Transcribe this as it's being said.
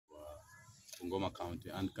Bungoma County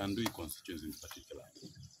and Kanduyi constituency in particular.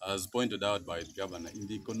 As pointed out by the governor, in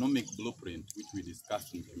the economic blueprint which we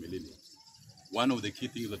discussed in Kimilili, one of the key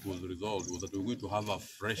things that was resolved was that we were going to have a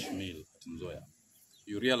fresh meal at Nzoia.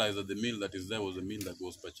 You realize that the meal that is there was a meal that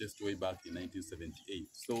was purchased way back in 1978.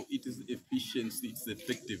 So it is efficiency, it's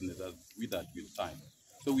effectiveness as with that with time.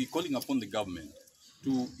 So we're calling upon the government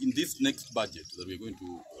to, in this next budget that we're going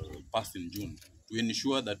to pass in June, to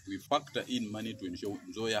ensure that we factor in money to ensure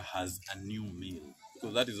Nzoia has a new meal.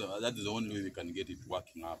 Because that is the only way we can get it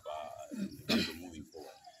working up in terms of moving forward.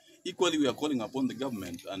 Equally, we are calling upon the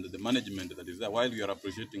government and the management that is there, while we are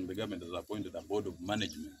appreciating the government has appointed a board of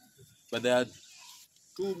management. But there are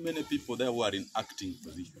too many people there who are in acting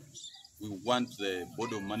positions. We want the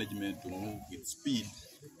board of management to move with speed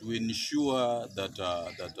to ensure that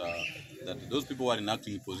that those people who are in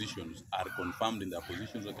acting positions are confirmed in their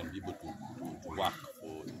positions and can be able to work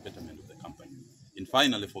for the betterment of the company. And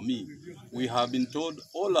finally, for me, we have been told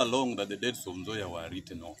all along that the dates of Nzoia were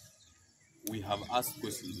written off. We have asked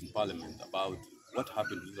questions in Parliament about what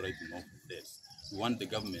happened to the writing off of dates. We want the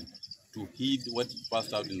government to heed what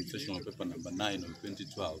passed out in sessional paper number 9 of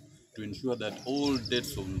 2012 to ensure that all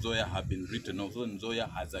dates of Nzoia have been written off, so Nzoia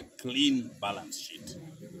has a clean balance sheet.